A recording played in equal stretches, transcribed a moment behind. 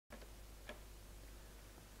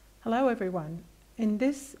Hello everyone. In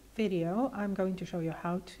this video I'm going to show you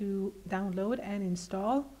how to download and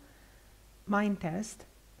install Minetest.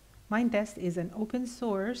 Minetest is an open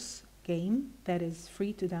source game that is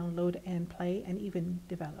free to download and play and even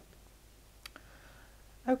develop.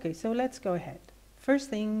 Okay, so let's go ahead.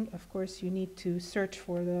 First thing, of course, you need to search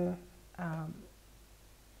for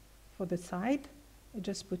the site.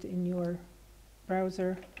 Just put in your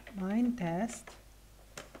browser Minetest.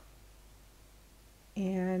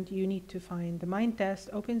 And you need to find the Minetest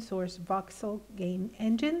open source voxel game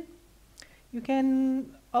engine. You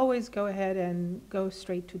can always go ahead and go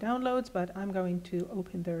straight to downloads, but I'm going to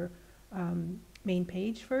open their main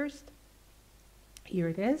page first. Here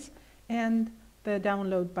it is, and the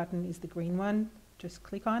download button is the green one. Just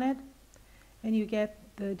click on it and you get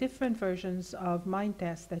the different versions of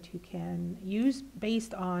Minetest that you can use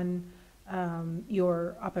based on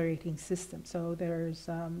your operating system. So there's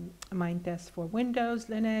a Minetest for Windows,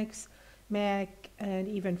 Linux, Mac, and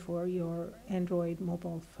even for your Android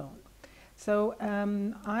mobile phone. So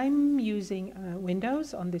I'm using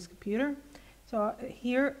Windows on this computer. So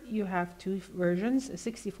here you have two versions, a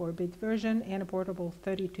 64-bit version and a portable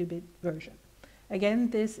 32-bit version. Again,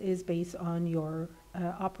 this is based on your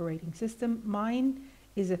operating system. Mine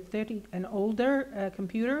is an older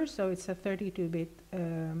computer, so it's a 32-bit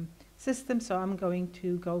system, so I'm going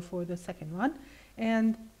to go for the second one.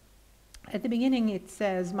 And at the beginning it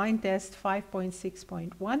says Minetest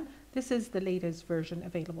 5.6.1. This is the latest version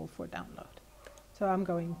available for download. So I'm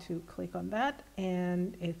going to click on that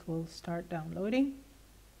and it will start downloading.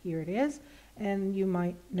 Here it is, and you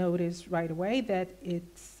might notice right away that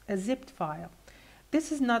it's a zipped file.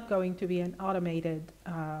 This is not going to be an automated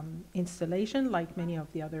installation like many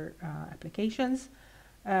of the other applications,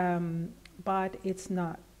 but it's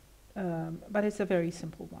not. But it's a very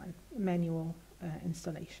simple one, manual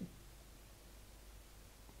installation.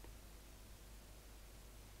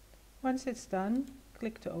 Once it's done,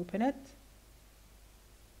 click to open it.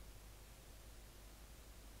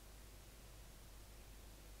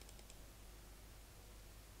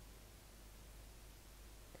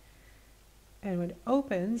 And when it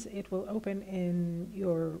opens, it will open in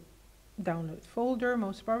your download folder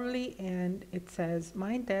most probably, and it says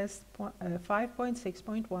Minetest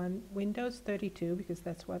 5.6.1 Windows 32, because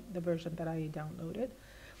that's what the version that I downloaded,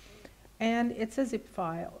 and it's a zip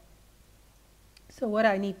file. So what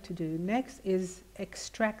I need to do next is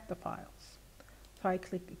extract the files. So I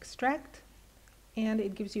click extract, and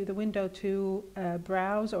it gives you the window to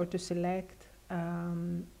browse or to select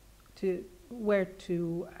where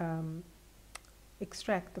to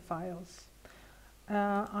extract the files.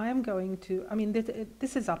 I'm going to,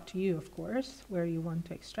 this is up to you, of course, where you want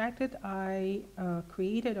to extract it. I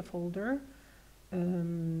created a folder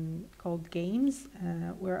called Games,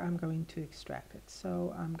 where I'm going to extract it.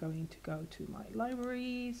 So I'm going to go to my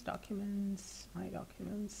libraries, documents, my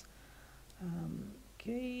documents.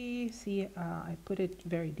 Okay, see, I put it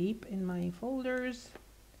very deep in my folders,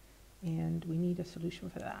 and we need a solution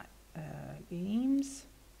for that. Games.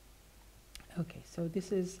 Okay, so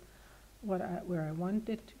this is where I want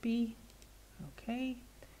it to be. Okay,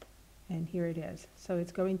 and here it is. So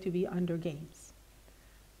it's going to be under Games.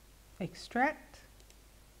 Extract,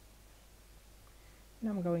 and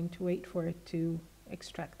I'm going to wait for it to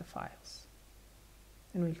extract the files,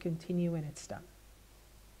 and we'll continue when it's done.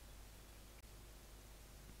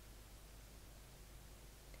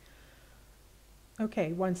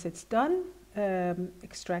 Okay, once it's done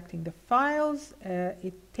extracting the files,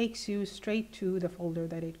 it takes you straight to the folder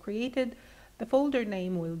that it created. The folder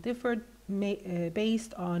name will differ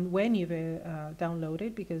based on when you've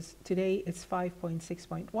downloaded, because today it's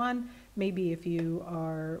 5.6.1. Maybe if you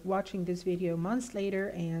are watching this video months later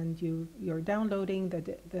and you're downloading,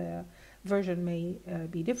 the version may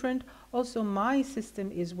be different. Also, my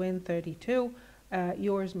system is Win32,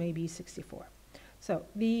 yours may be 64. So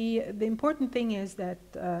the important thing is that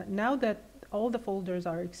now that all the folders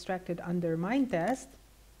are extracted under Minetest,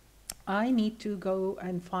 I need to go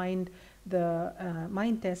and find the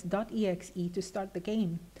Minetest.exe to start the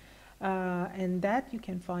game. And that you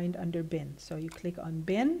can find under bin. So you click on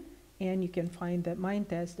bin and you can find the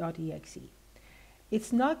Minetest.exe.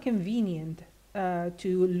 It's not convenient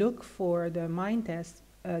to look for the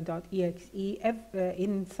Minetest.exe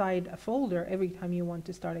inside a folder every time you want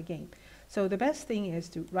to start a game. So the best thing is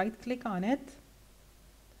to right click on it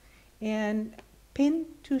and pin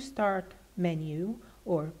to start menu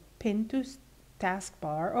or pin to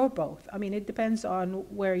taskbar, or both. I mean, it depends on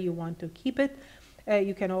where you want to keep it.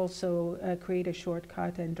 You can also create a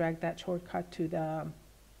shortcut and drag that shortcut to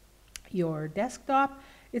your desktop.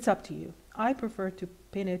 It's up to you. I prefer to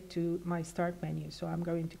pin it to my start menu. So I'm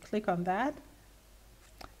going to click on that.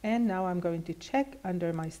 And now I'm going to check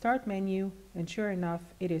under my start menu, and sure enough,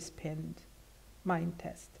 it is pinned,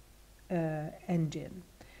 Minetest engine.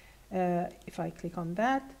 If I click on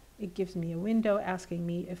that, it gives me a window asking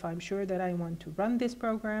me if I'm sure that I want to run this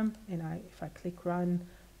program, and if I click run,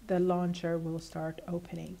 the launcher will start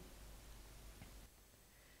opening.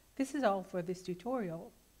 This is all for this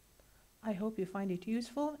tutorial. I hope you find it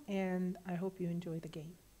useful, and I hope you enjoy the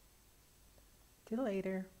game. Till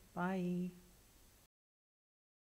later. Bye.